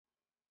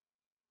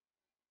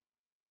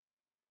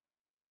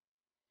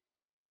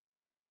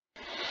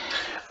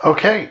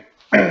Okay,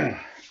 I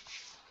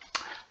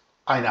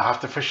now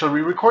have to officially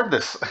re-record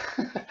this.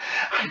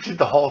 I did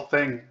the whole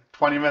thing,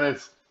 20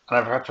 minutes, and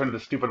I forgot to turn the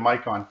stupid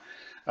mic on.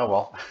 Oh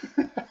well.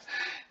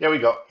 Here we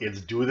go. Let's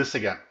do this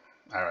again.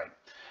 All right.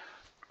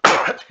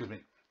 Excuse me.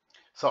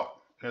 So I'm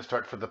gonna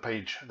start for the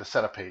page, the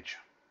setup page.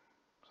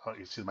 So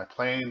you see my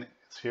plane.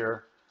 It's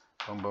here.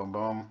 Boom, boom,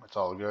 boom. It's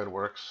all good.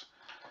 Works.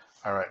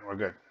 All right, we're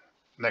good.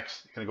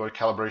 Next, you're gonna go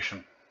to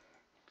calibration.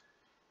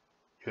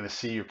 You're gonna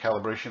see your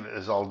calibration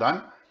is all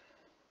done.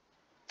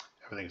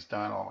 Everything's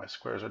done. All my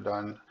squares are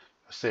done.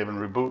 Save and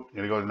reboot. You're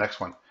gonna go to the next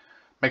one.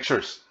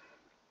 Mixers.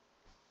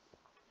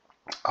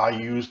 I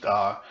used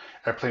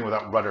airplane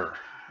without rudder,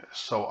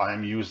 so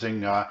I'm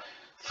using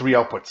 3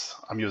 outputs.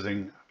 I'm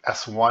using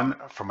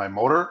S1 for my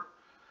motor,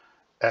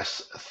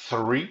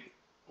 S3,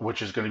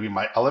 which is going to be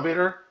my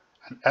elevator,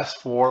 and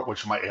S4,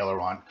 which is my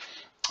aileron.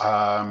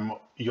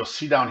 You'll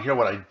see down here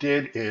what I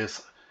did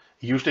is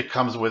usually it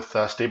comes with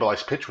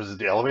stabilized pitch, which is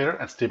the elevator,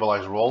 and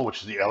stabilized roll,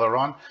 which is the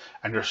aileron.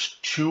 And there's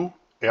 2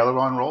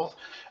 aileron rolls.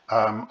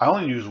 I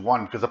only use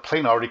one because the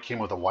plane already came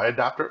with a Y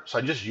adapter, so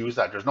I just use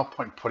that. There's no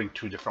point in putting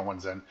 2 different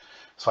ones in.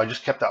 So I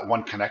just kept that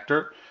one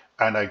connector,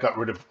 and I got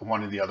rid of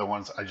one of the other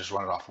ones. I just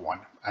run it off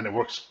one, and it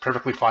works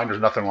perfectly fine. There's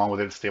nothing wrong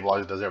with it. It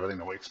stabilizes, does everything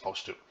the way it's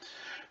supposed to.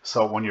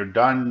 So when you're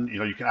done,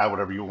 you can add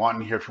whatever you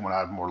want in here. If you want to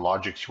add more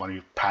logics, you want to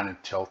use pan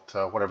and tilt,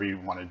 whatever you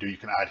want to do, you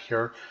can add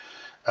here.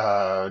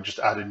 Just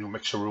add a new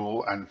mixer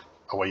rule, and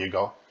away you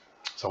go.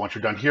 So once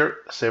you're done here,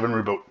 save and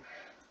reboot.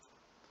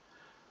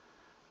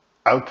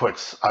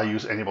 Outputs, I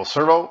use enable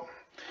servo.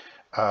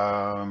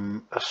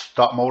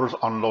 Stop motors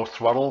on low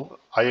throttle,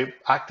 I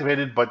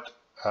activated, but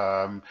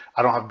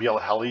I don't have BL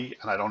Heli,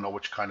 and I don't know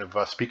which kind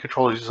of speed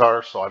controllers these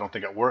are, so I don't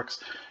think it works.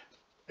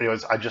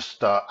 Anyways, I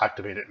just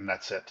activate it, and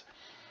that's it.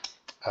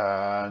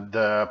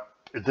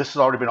 This has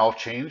already been all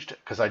changed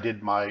because I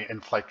did my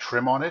in-flight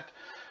trim on it.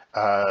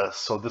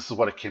 So this is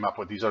what it came up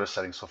with. These are the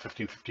settings. So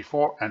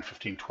 1554 and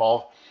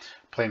 1512.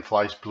 Plane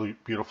flies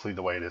beautifully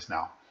the way it is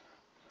now.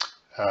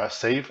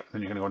 Save,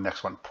 then you're going to go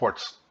next one,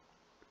 ports.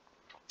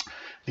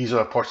 These are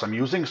the ports I'm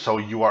using. So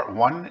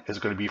UART1 is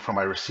going to be for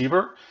my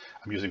receiver.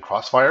 I'm using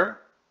Crossfire.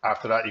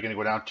 After that, you're going to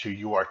go down to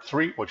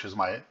UART3, which is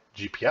my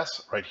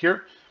GPS right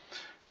here.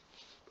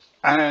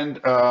 And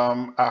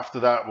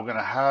after that, we're going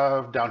to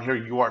have down here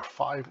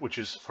UART5, which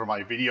is for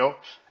my video.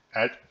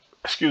 And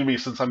excuse me,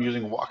 since I'm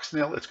using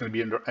Walksnail, it's going to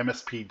be under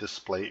MSP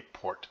display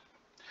port.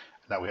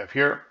 And that we have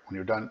here. When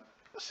you're done,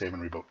 save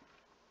and reboot.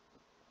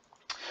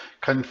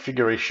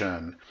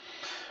 Configuration.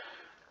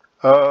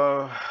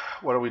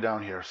 What are we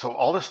down here? So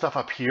all this stuff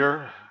up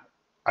here,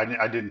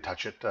 I didn't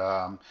touch it.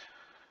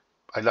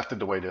 I left it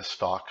the way it is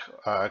stock.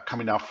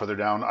 Coming down further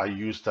down, I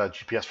used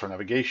GPS for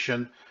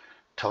navigation,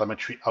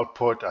 telemetry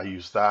output, I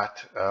use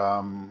that.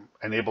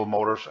 Enable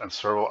motors and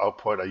servo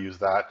output, I use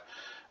that.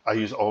 I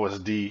use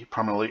OSD,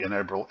 permanently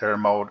enable air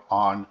mode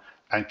on,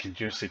 and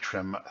continuously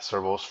trim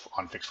servos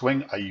on fixed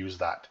wing, I use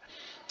that.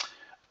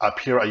 Up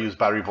here, I use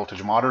battery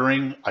voltage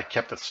monitoring. I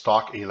kept it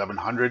stock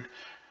 1100.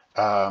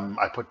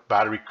 I put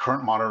battery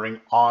current monitoring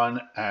on,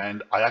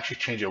 and I actually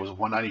changed it. It was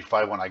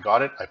 195 when I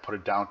got it. I put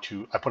it up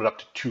to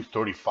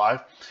 235.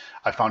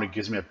 I found it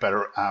gives me a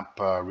better amp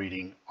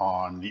reading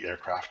on the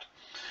aircraft.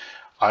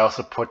 I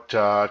also put,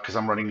 because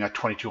I'm running a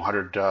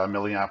 2200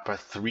 milliamp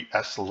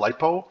 3S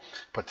LiPo,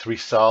 put 3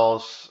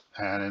 cells,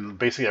 and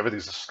basically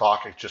everything's a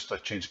stock. I just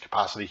changed the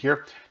capacity here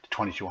to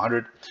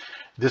 2200.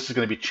 This is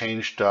going to be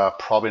changed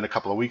probably in a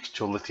couple of weeks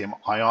to lithium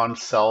ion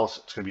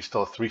cells. It's going to be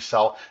still a 3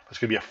 cell, but it's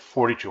going to be a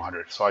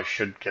 4200. So I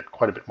should get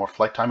quite a bit more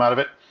flight time out of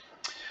it.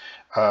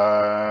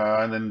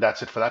 And then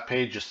that's it for that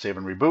page. Just save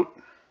and reboot.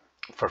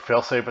 For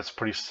failsafe, it's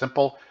pretty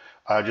simple.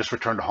 Just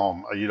return to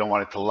home. You don't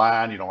want it to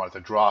land. You don't want it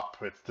to drop.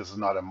 This is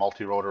not a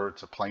multi-rotor.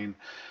 It's a plane.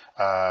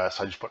 So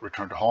I just put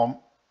return to home,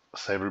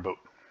 save, reboot.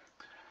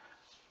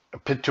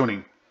 PID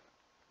tuning.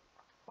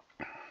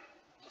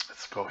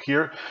 Let's go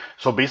here.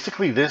 So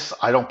basically this,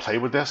 I don't play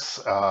with this.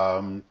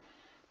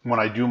 When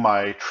I do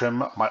my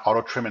trim, my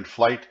auto trim in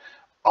flight,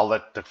 I'll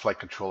let the flight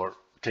controller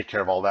take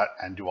care of all that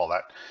and do all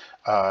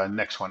that.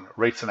 Next one,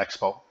 rates and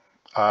expo.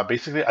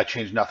 Basically, I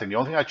changed nothing. The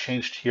only thing I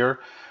changed here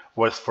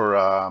was for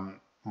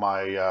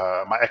my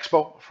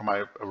expo, for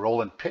my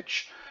roll and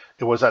pitch.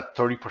 It was at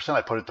 30%.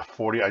 I put it to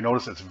 40. I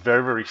noticed it's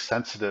very, very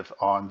sensitive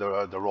on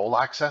the roll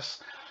axis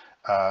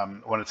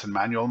when it's in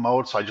manual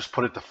mode. So I just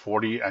put it to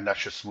 40, and that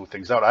should smooth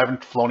things out. I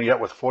haven't flown it yet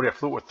with 40. I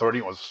flew it with 30.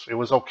 It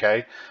was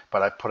okay,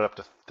 but I put it up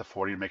to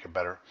 40 to make it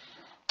better.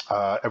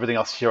 Everything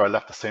else here I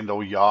left the same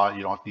though. Yeah,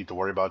 you don't need to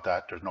worry about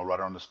that. There's no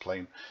rudder on this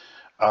plane.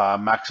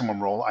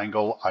 Maximum roll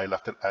angle, I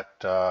left it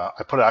at,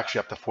 I put it actually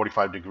up to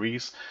 45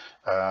 degrees,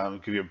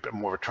 give you a bit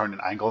more of a turn in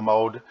angle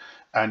mode,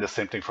 and the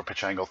same thing for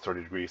pitch angle,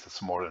 30 degrees,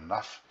 it's more than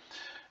enough.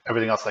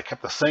 Everything else I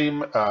kept the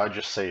same,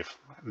 just save.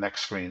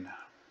 Next screen.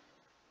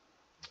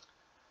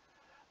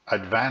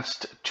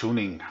 Advanced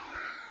tuning.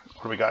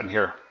 What do we got in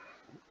here?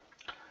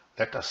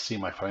 Let us see,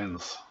 my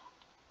friends.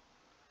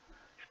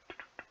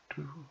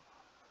 He'll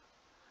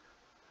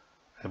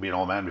be an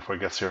old man before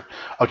he gets here.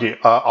 Okay,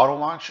 auto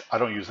launch, I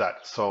don't use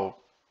that. So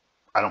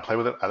I don't play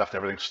with it. I left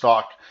everything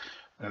stock.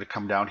 I'm going to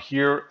come down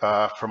here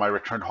for my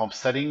return home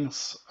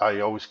settings. I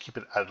always keep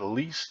it at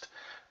least.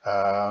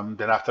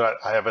 Then after that,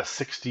 I have a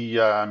 60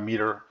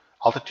 meter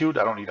altitude.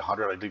 I don't need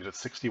 100. I leave it at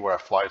 60. Where I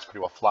fly, it's pretty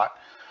well flat.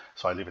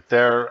 So I leave it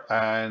there.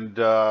 And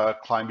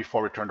climb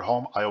before return to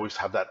home. I always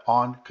have that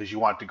on because you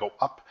want it to go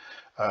up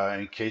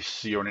in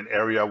case you're in an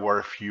area where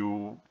if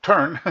you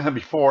turn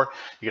before,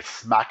 you get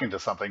smacked into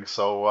something.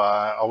 So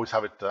I always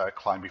have it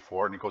climb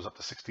before, and it goes up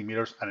to 60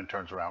 meters and it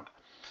turns around.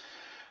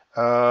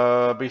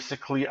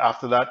 Basically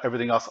after that,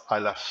 everything else I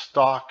left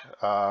stock.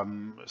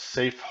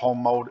 Safe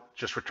home mode,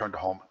 just return to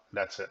home.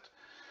 That's it.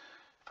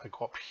 If I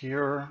go up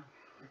here,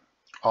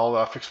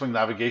 all fixed wing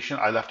navigation,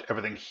 I left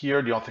everything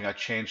here. The only thing I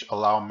changed,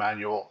 allow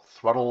manual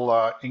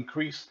throttle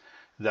increase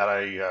that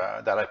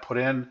I put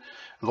in.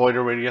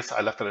 Loiter radius,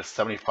 I left it at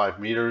 75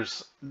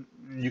 meters.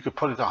 You could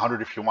put it to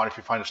 100 if you want, if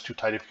you find it's too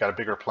tight, if you got a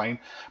bigger plane.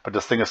 But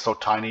this thing is so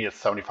tiny, it's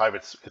 75.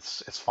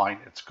 It's fine.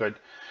 It's good.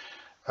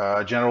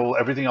 General,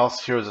 everything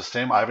else here is the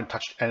same. I haven't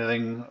touched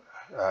anything.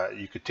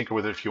 You could tinker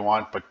with it if you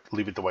want, but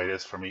leave it the way it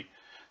is for me.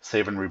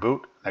 Save and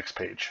reboot. Next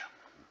page.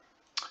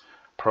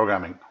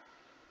 Programming.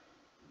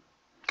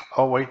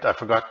 Oh wait, I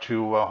forgot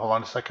to hold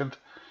on a second.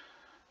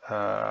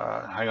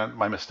 Hang on,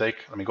 my mistake.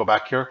 Let me go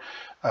back here.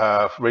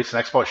 Race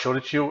and Expo, I showed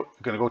it to you.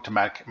 I'm going to go to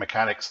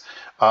mechanics.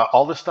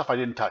 All this stuff I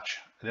didn't touch.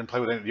 I didn't play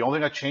with it. The only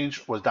thing I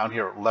changed was down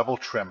here, level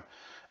trim.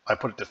 I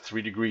put it to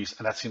 3 degrees,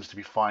 and that seems to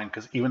be fine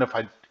because even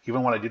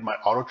when I did my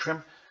auto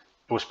trim,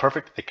 it was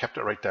perfect. It kept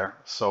it right there.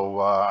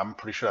 So I'm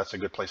pretty sure that's a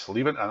good place to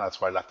leave it, and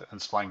that's why I left it, and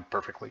it's flying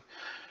perfectly.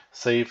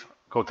 Save,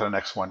 go to the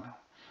next one.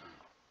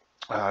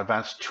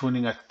 Advanced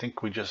tuning, I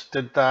think we just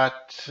did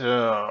that.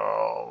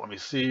 Let me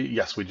see.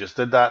 Yes, we just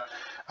did that.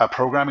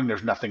 Programming,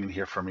 there's nothing in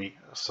here for me.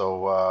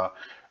 So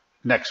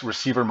next,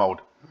 receiver mode.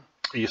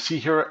 You see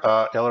here,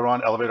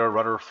 aileron, elevator,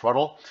 rudder,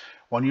 throttle.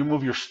 When you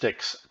move your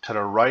sticks to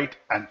the right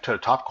and to the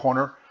top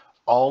corner,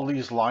 all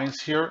these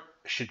lines here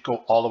should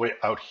go all the way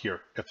out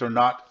here. If they're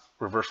not,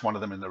 reverse one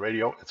of them in the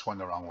radio, it's going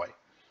the wrong way.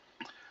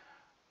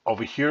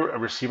 Over here, a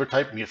receiver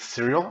type, me it's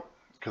serial,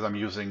 because I'm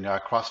using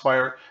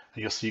Crossfire.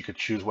 And you'll see you could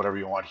choose whatever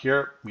you want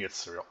here, me it's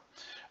serial.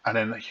 And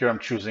then here I'm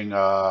choosing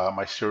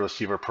my serial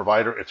receiver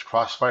provider, it's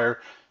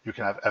Crossfire. You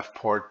can have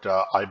F-port,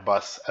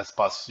 iBus,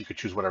 S-bus, you could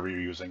choose whatever you're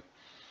using.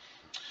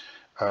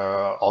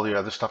 All the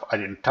other stuff I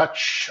didn't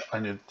touch.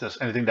 And if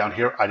there's anything down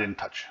here I didn't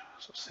touch.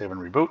 So save and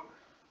reboot.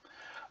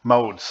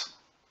 Modes.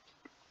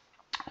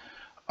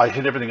 I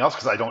hit everything else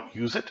because I don't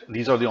use it.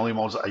 These are the only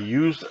modes I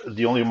used.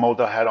 The only mode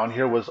that I had on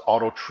here was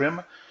auto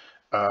trim.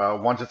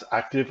 Once it's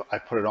active, I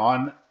put it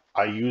on.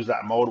 I use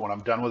that mode. When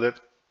I'm done with it,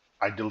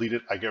 I delete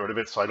it, I get rid of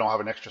it, so I don't have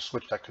an extra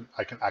switch that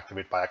I can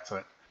activate by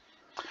accident.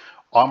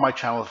 On my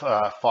channel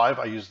 5,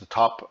 I use the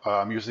top.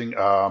 I'm using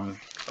a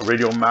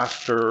Radio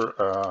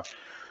Master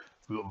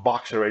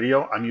Boxer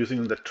radio. I'm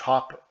using the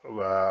top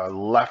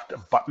left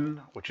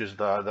button, which is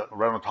the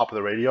right on the top of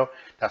the radio.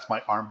 That's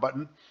my arm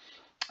button.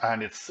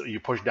 And it's,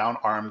 you push down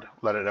armed,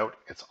 let it out,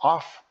 it's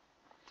off.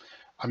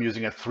 I'm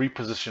using a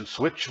 3-position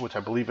switch, which I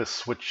believe is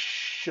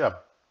switch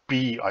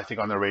B, I think,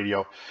 on the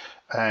radio.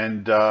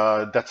 And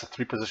that's a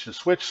 3-position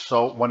switch.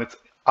 So when it's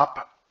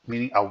up,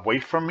 meaning away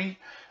from me,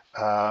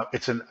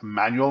 it's in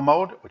manual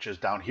mode, which is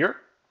down here.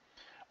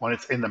 When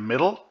it's in the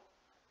middle,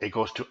 it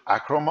goes to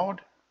acro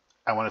mode.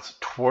 And when it's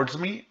towards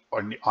me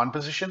or in the on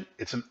position,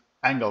 it's in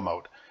angle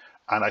mode.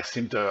 And I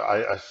seem to,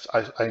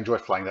 I enjoy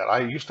flying that. I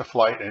used to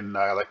fly it in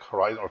like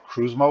horizon or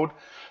cruise mode.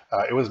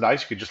 It was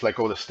nice. You could just let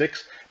go of the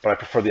sticks, but I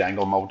prefer the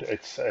angle mode.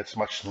 It's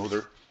much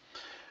smoother.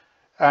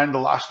 And the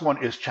last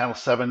one is channel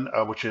 7,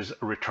 which is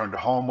return to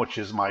home, which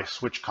is my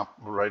switch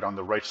right on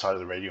the right side of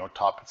the radio on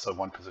top. It's a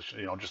 1 position,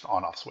 you know, just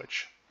on off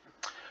switch.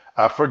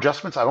 For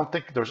adjustments, I don't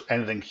think there's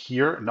anything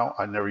here. No,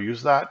 I never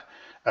use that.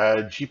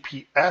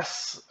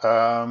 GPS,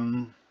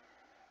 hang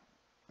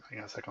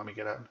on a second, let me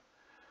get out.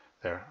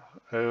 There,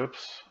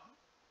 oops.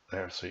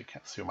 There, so you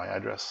can't see my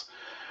address.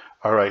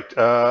 All right,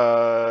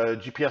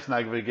 GPS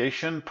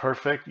navigation,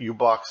 perfect.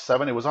 U-Block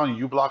 7, it was on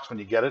U-Blocks when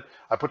you get it.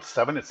 I put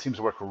 7, it seems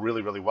to work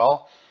really, really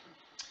well.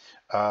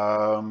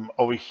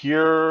 Over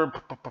here,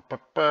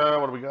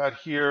 what do we got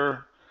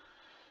here?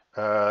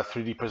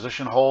 3D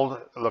position hold.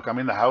 Look, I'm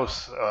in the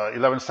house,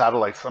 11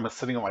 satellites. I'm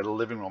sitting in my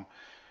living room,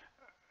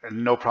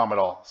 and no problem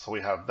at all. So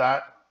we have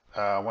that.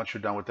 Once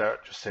you're done with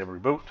that, just save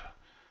and reboot.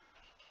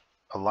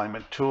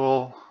 Alignment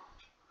tool.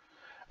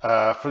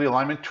 For the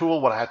alignment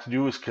tool, what I had to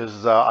do is,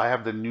 because I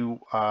have the new,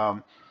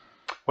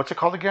 what's it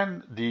called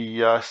again?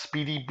 The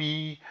Speedy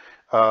Bee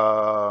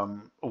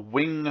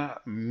Wing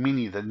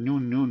Mini, the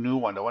new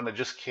one, the one that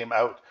just came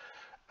out.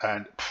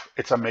 And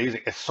it's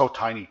amazing. It's so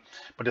tiny.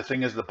 But the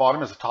thing is, the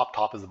bottom is the top,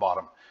 top is the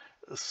bottom.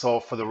 So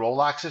for the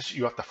roll axis,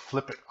 you have to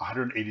flip it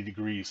 180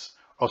 degrees.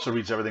 Also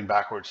reads everything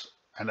backwards.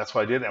 And that's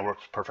what I did, and it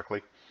works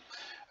perfectly.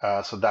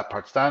 So that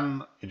part's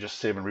done. You just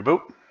save and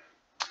reboot.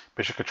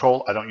 Bishop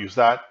control, I don't use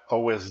that.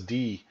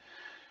 OSD.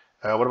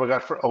 What have I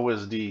got for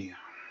OSD?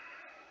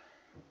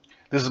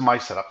 This is my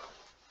setup.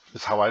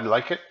 This is how I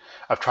like it.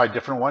 I've tried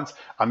different ones.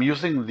 I'm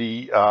using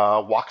the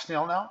walk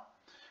snail now.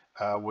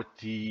 with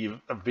the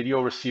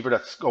video receiver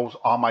that goes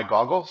on my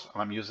goggles.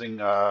 And I'm using,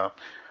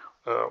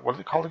 what is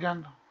it called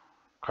again?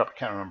 Crap, I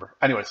can't remember.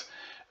 Anyways,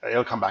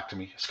 it'll come back to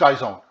me.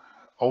 SkyZone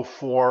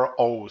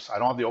 04Os. I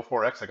don't have the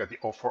 04X, I got the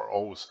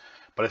 04Os.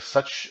 But it's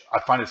such, I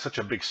find it such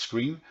a big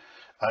screen,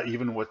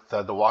 even with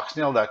the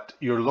Walksnail, that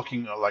you're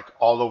looking like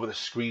all over the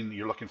screen,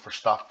 you're looking for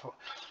stuff.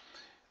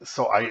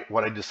 So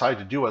what I decided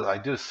to do is I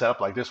did a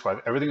setup like this where I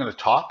have everything on the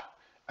top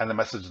and the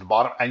message at the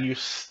bottom, and you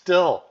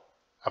still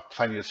have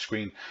plenty of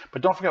screen.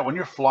 But don't forget, when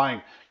you're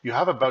flying, you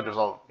have about,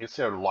 let's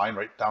say a line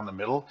right down the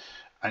middle,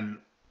 and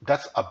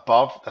that's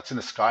above, that's in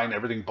the sky, and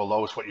everything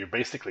below is what you're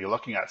basically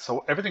looking at.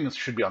 So everything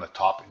should be on the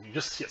top, and you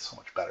just see it so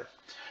much better.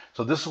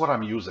 So this is what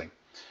I'm using.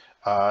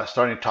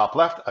 Starting top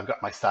left, I've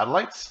got my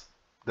satellites.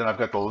 Then I've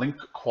got the link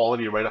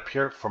quality right up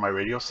here for my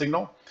radio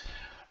signal.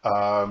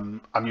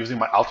 I'm using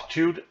my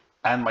altitude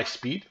and my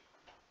speed.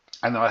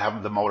 And then I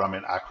have the mode I'm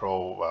in,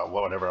 acro,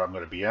 whatever I'm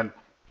going to be in.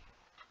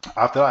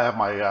 After that, I have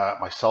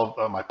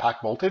my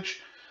pack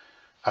voltage.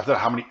 After that,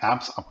 how many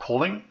amps I'm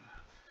pulling,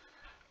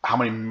 how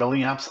many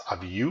milliamps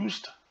I've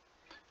used,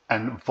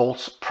 and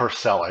volts per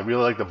cell. I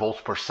really like the volts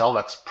per cell.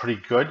 That's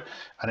pretty good.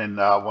 And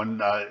then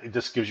it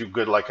just gives you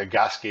good, like a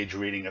gas gauge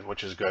reading,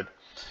 which is good.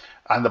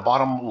 And the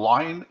bottom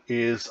line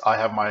is I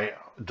have my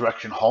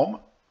direction home,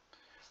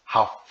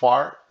 how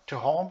far to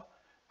home,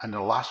 and the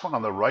last one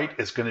on the right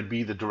is going to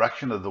be the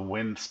direction of the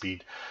wind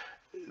speed.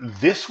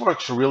 This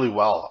works really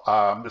well.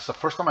 It's the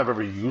first time I've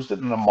ever used it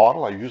in a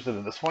model. I used it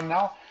in this one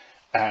now,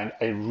 and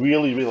I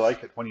really, really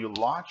like it. When you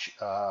launch,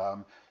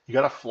 you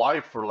got to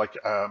fly for like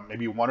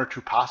maybe 1 or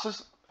 2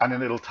 passes, and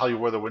then it'll tell you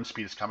where the wind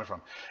speed is coming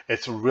from.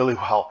 It's really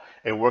well.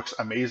 It works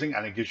amazing,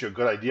 and it gives you a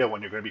good idea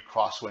when you're going to be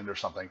crosswind or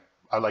something.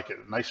 I like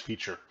it. Nice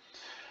feature.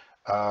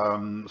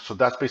 So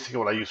that's basically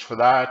what I use for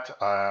that.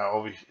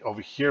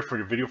 Over here for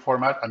your video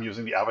format, I'm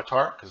using the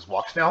avatar because it's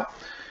Walksnail.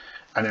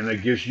 And then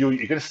it gives you,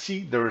 you're going to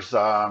see there's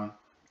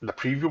the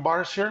preview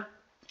bars here.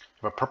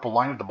 You have a purple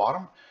line at the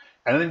bottom.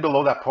 Anything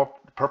below that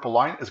purple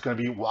line is going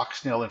to be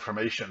Walksnail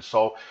information.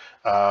 So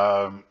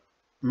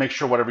make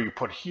sure whatever you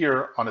put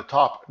here on the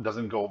top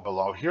doesn't go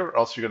below here, or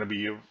else you're going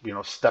to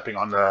be, stepping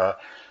on the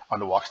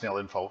Walksnail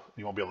info.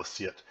 You won't be able to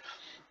see it.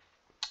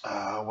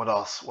 What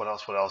else?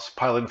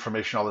 Pilot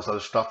information, all this other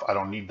stuff. I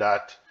don't need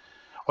that.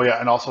 Oh yeah,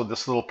 and also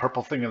this little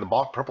purple thing in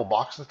the purple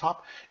box at the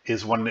top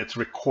is when it's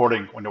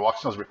recording, when the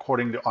Walksnail is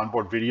recording the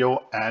onboard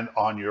video and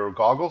on your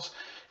goggles,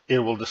 it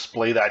will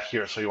display that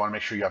here. So you want to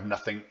make sure you have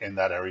nothing in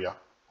that area.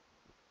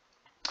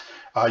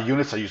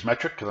 Units, I use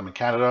metric because I'm in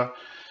Canada.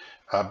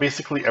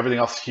 Basically everything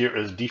else here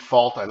is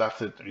default. I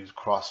left it, I use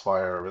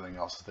Crossfire, everything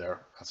else is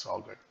there. That's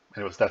all good.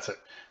 Anyways, that's it.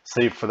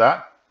 Save for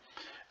that.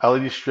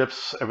 LED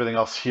strips, everything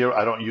else here,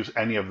 I don't use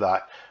any of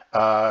that.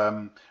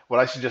 What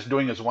I suggest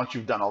doing is once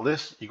you've done all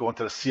this, you go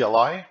into the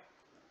CLI.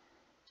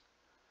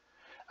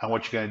 And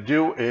what you're going to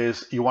do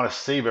is you want to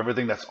save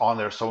everything that's on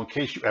there. So in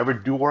case you ever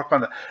do work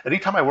on it,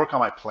 anytime I work on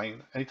my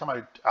plane,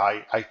 anytime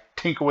I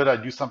tinker with it, I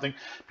do something,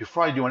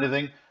 before I do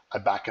anything, I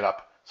back it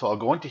up. So I'll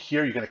go into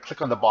here, you're going to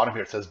click on the bottom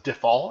here, it says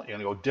diff all, you're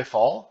going to go diff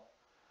all,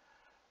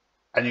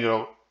 and you're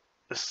going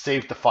to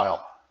save the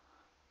file.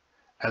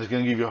 And it's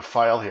going to give you a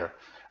file here.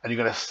 And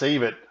you're going to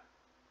save it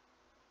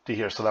to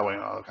here. So that way,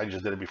 I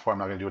just did it before, I'm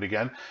not going to do it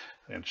again.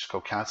 And just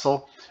go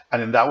cancel. And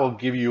then that will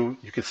give you,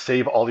 you can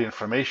save all the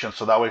information.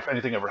 So that way, if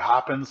anything ever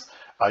happens,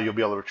 you'll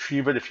be able to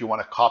retrieve it. If you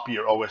want to copy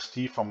your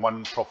OST from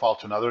one profile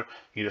to another,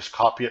 you just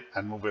copy it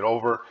and move it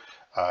over.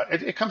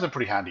 It comes in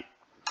pretty handy.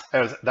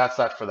 Anyways, that's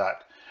that for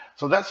that.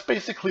 So that's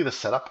basically the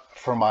setup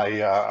for my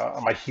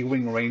my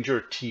Heewing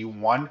Ranger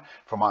T1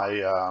 for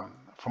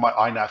my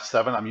INAV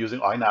 7. I'm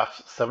using INAV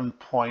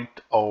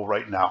 7.0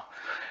 right now.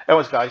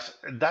 Anyways, guys,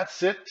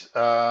 that's it.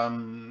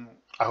 I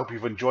hope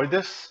you've enjoyed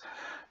this.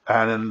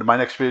 And my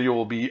next video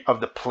will be of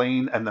the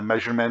plane and the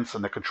measurements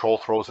and the control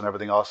throws and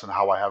everything else and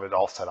how I have it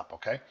all set up,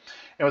 okay?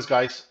 Anyways,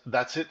 guys,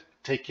 that's it.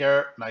 Take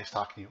care. Nice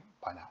talking to you.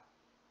 Bye now.